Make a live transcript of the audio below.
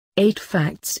8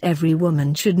 Facts Every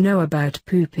Woman Should Know About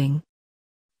Pooping.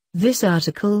 This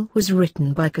article was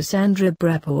written by Cassandra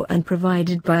Breppo and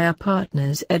provided by our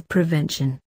partners at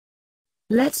Prevention.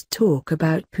 Let's talk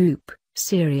about poop,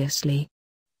 seriously.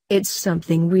 It's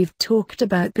something we've talked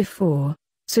about before,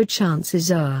 so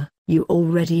chances are, you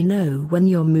already know when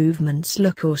your movements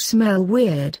look or smell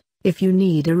weird. If you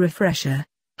need a refresher,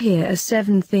 here are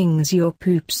 7 things your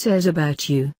poop says about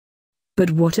you.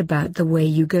 But what about the way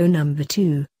you go? Number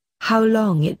 2, how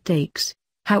long it takes,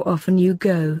 how often you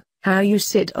go, how you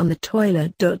sit on the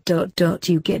toilet.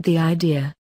 You get the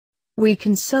idea. We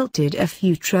consulted a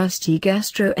few trusty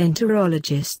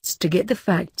gastroenterologists to get the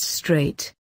facts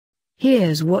straight.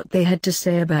 Here's what they had to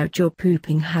say about your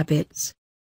pooping habits.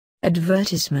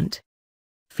 Advertisement.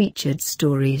 Featured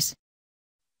stories.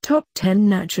 Top 10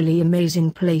 naturally amazing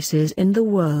places in the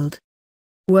world.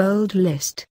 World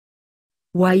list.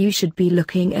 Why you should be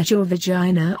looking at your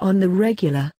vagina on the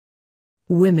regular.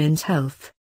 Women's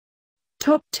health.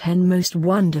 Top 10 most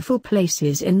wonderful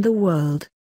places in the world.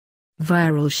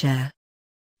 Viral share.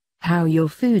 How your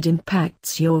food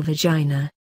impacts your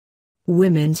vagina.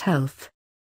 Women's health.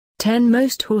 10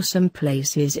 most awesome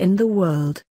places in the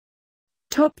world.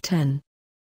 Top 10.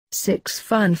 6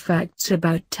 fun facts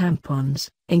about tampons,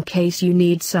 in case you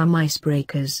need some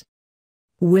icebreakers.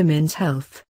 Women's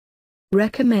health.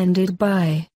 Recommended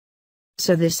by.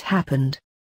 So this happened.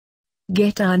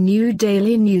 Get our new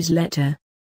daily newsletter.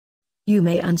 You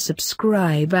may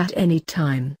unsubscribe at any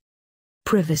time.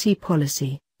 Privacy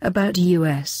policy, about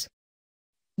US.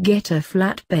 Get a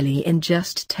flat belly in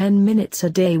just 10 minutes a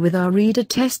day with our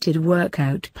reader-tested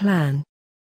workout plan.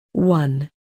 1.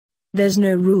 There's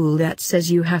no rule that says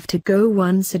you have to go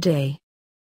once a day.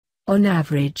 On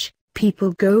average,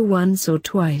 people go once or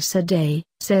twice a day,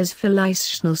 says Felice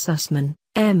Schnell-Sussman,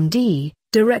 MD,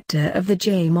 Director of the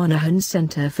J. Monahan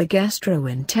Center for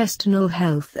Gastrointestinal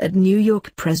Health at New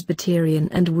York Presbyterian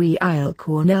and Weill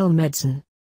Cornell Medicine.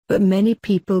 But many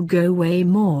people go way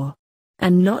more.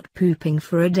 And not pooping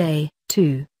for a day,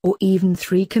 2, or even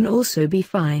 3 can also be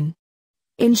fine.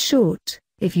 In short,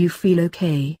 if you feel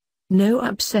okay, no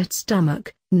upset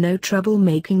stomach, no trouble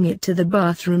making it to the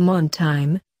bathroom on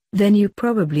time, then you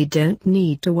probably don't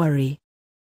need to worry.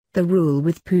 The rule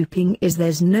with pooping is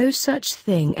there's no such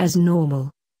thing as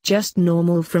normal, just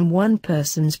normal from one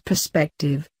person's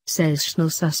perspective, says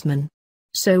Schnell-Sussman.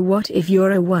 So what if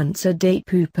you're a once-a-day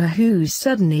pooper who's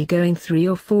suddenly going 3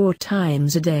 or 4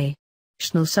 times a day?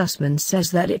 Schnell-Sussman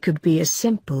says that it could be as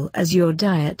simple as your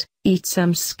diet, eat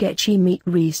some sketchy meat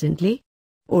recently,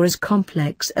 or as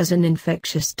complex as an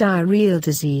infectious diarrheal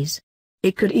disease.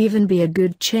 It could even be a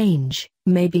good change,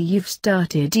 maybe you've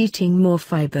started eating more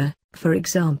fiber, for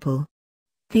example.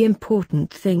 The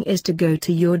important thing is to go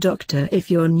to your doctor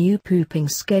if your new pooping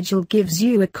schedule gives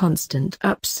you a constant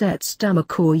upset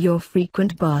stomach or your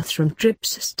frequent bathroom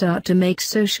trips start to make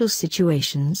social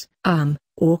situations,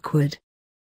 awkward.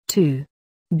 2.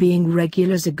 Being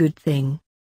regular's a good thing.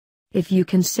 If you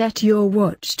can set your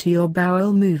watch to your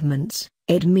bowel movements,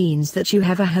 it means that you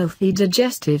have a healthy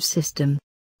digestive system.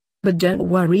 But don't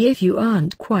worry if you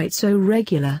aren't quite so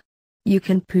regular. You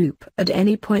can poop at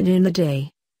any point in the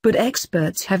day, but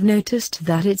experts have noticed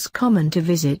that it's common to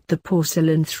visit the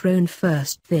porcelain throne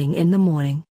first thing in the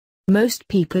morning. Most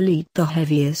people eat the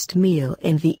heaviest meal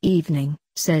in the evening,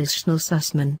 says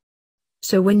Schnell-Sussman.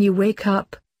 So when you wake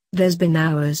up, there's been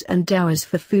hours and hours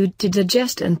for food to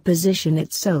digest and position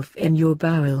itself in your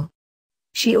bowel.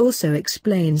 She also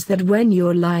explains that when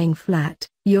you're lying flat,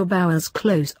 your bowel's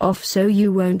close off so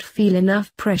you won't feel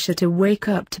enough pressure to wake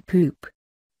up to poop.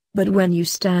 But when you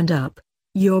stand up,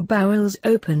 your bowel's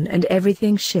open and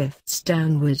everything shifts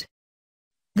downward.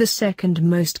 The second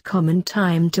most common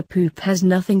time to poop has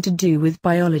nothing to do with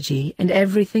biology and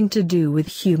everything to do with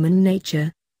human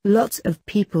nature. Lots of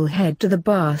people head to the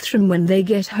bathroom when they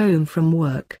get home from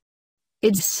work.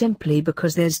 It's simply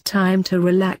because there's time to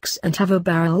relax and have a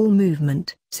bowel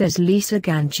movement, says Lisa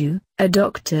Ganju, a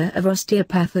doctor of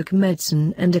osteopathic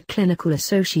medicine and a clinical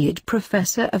associate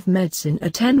professor of medicine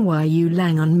at NYU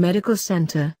Langone Medical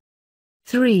Center.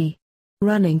 3.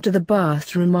 Running to the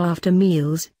bathroom after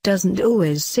meals doesn't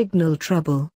always signal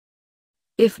trouble.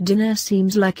 If dinner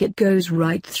seems like it goes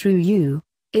right through you,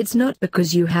 it's not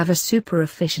because you have a super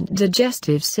efficient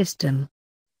digestive system.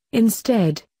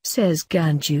 Instead, says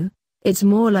Ganju, it's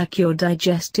more like your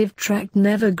digestive tract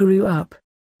never grew up.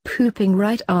 Pooping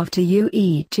right after you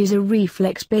eat is a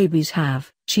reflex babies have,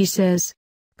 she says.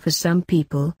 For some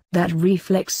people, that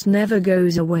reflex never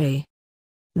goes away.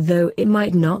 Though it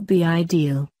might not be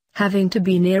ideal, having to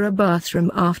be near a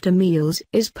bathroom after meals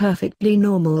is perfectly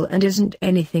normal and isn't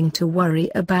anything to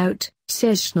worry about,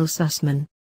 says Schnell-Sussman.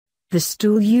 The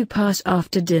stool you pass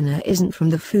after dinner isn't from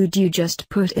the food you just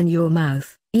put in your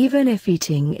mouth, even if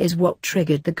eating is what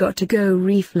triggered the got-to-go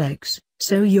reflex,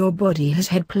 so your body has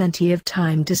had plenty of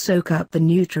time to soak up the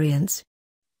nutrients.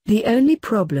 The only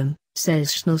problem,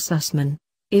 says Schnell Sussman,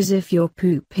 is if your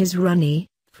poop is runny,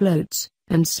 floats,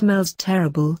 and smells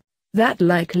terrible, that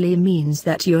likely means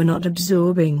that you're not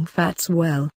absorbing fats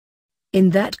well. In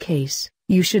that case,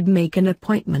 you should make an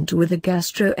appointment with a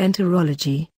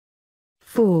gastroenterology.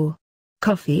 4.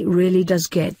 Coffee really does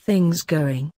get things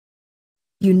going.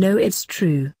 You know it's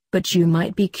true, but you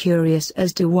might be curious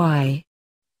as to why.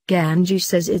 Ganju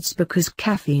says it's because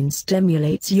caffeine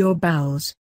stimulates your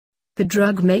bowels. The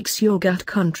drug makes your gut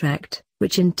contract,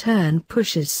 which in turn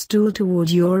pushes stool toward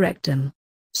your rectum.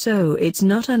 So it's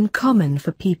not uncommon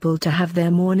for people to have their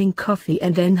morning coffee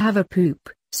and then have a poop,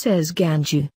 says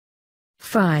Ganju.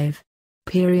 5.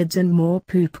 Periods and more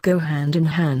poop go hand in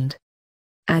hand.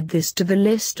 Add this to the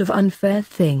list of unfair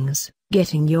things.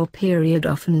 Getting your period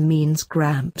often means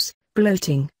cramps,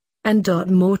 bloating, and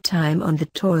more time on the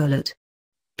toilet.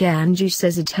 Ganju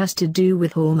says it has to do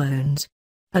with hormones.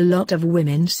 A lot of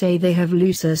women say they have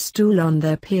looser stool on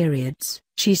their periods,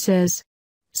 she says.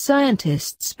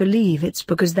 Scientists believe it's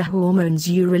because the hormones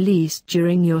you release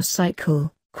during your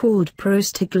cycle, called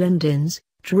prostaglandins,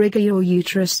 trigger your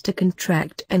uterus to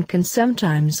contract and can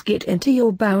sometimes get into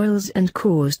your bowels and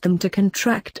cause them to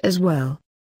contract as well.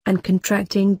 And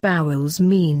contracting bowels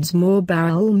means more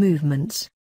bowel movements.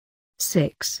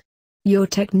 6. Your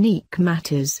technique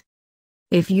matters.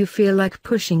 If you feel like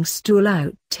pushing stool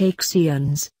out takes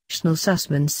eons, Schnell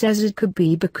Sussman says it could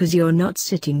be because you're not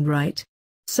sitting right.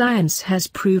 Science has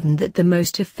proven that the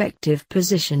most effective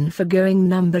position for going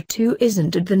number 2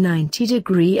 isn't at the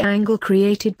 90-degree angle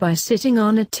created by sitting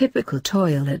on a typical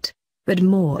toilet, but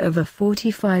more of a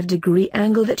 45-degree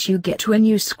angle that you get when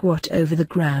you squat over the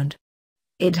ground.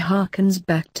 It harkens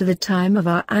back to the time of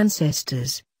our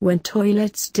ancestors, when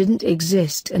toilets didn't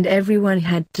exist and everyone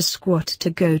had to squat to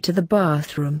go to the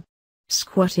bathroom.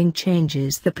 Squatting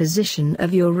changes the position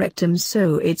of your rectum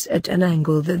so it's at an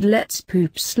angle that lets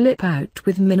poop slip out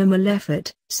with minimal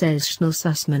effort, says Schnell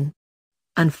Sussman.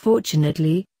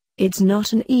 Unfortunately, it's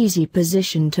not an easy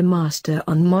position to master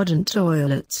on modern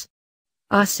toilets.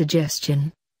 Our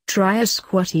suggestion: try a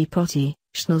squatty potty.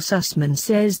 Schnell Sussman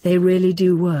says they really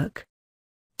do work.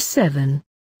 7.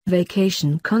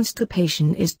 Vacation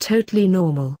constipation is totally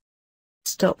normal.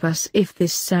 Stop us if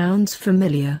this sounds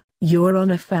familiar. You're on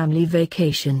a family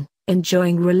vacation,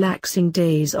 enjoying relaxing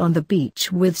days on the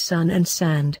beach with sun and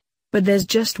sand, but there's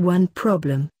just one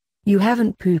problem: you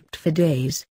haven't pooped for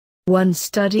days. One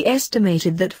study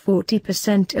estimated that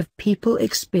 40% of people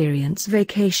experience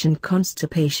vacation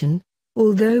constipation,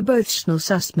 although both Schnell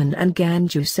Sussman and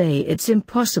Ganju say it's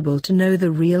impossible to know the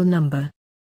real number.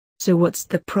 So what's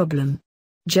the problem?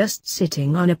 Just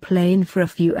sitting on a plane for a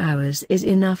few hours is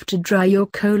enough to dry your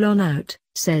colon out,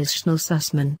 says Schnell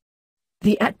Sussman.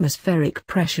 The atmospheric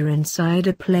pressure inside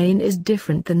a plane is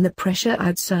different than the pressure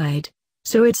outside,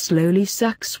 so it slowly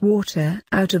sucks water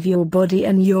out of your body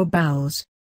and your bowels.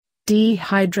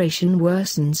 Dehydration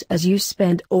worsens as you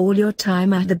spend all your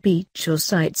time at the beach or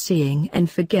sightseeing and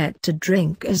forget to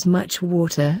drink as much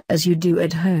water as you do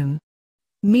at home.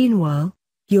 Meanwhile,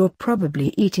 you're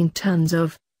probably eating tons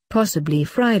of, possibly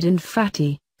fried and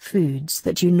fatty, foods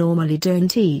that you normally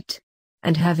don't eat.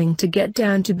 And having to get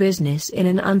down to business in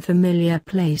an unfamiliar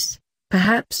place,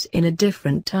 perhaps in a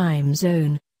different time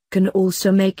zone, can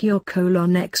also make your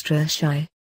colon extra shy.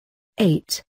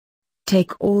 8.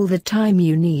 Take all the time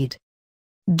you need.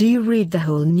 Do you read the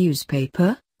whole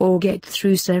newspaper, or get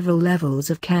through several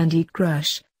levels of Candy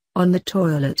Crush, on the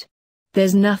toilet?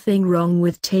 There's nothing wrong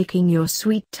with taking your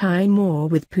sweet time or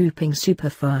with pooping super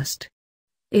fast.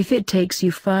 If it takes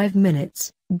you 5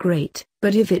 minutes, great,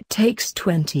 but if it takes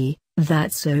 20,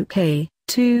 that's okay,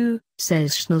 too,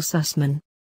 says Schnell Sussman.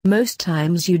 Most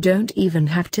times you don't even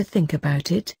have to think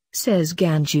about it, says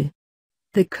Ganju.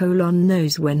 The colon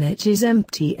knows when it is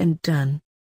empty and done.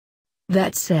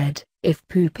 That said, if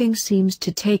pooping seems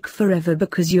to take forever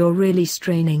because you're really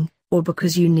straining, or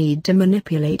because you need to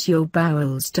manipulate your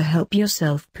bowels to help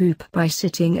yourself poop by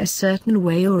sitting a certain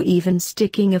way or even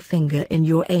sticking a finger in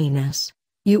your anus,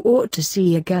 you ought to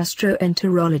see a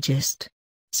gastroenterologist.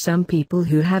 Some people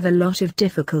who have a lot of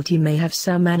difficulty may have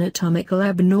some anatomical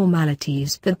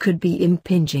abnormalities that could be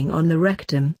impinging on the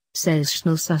rectum, says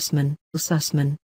Schnell Sussman.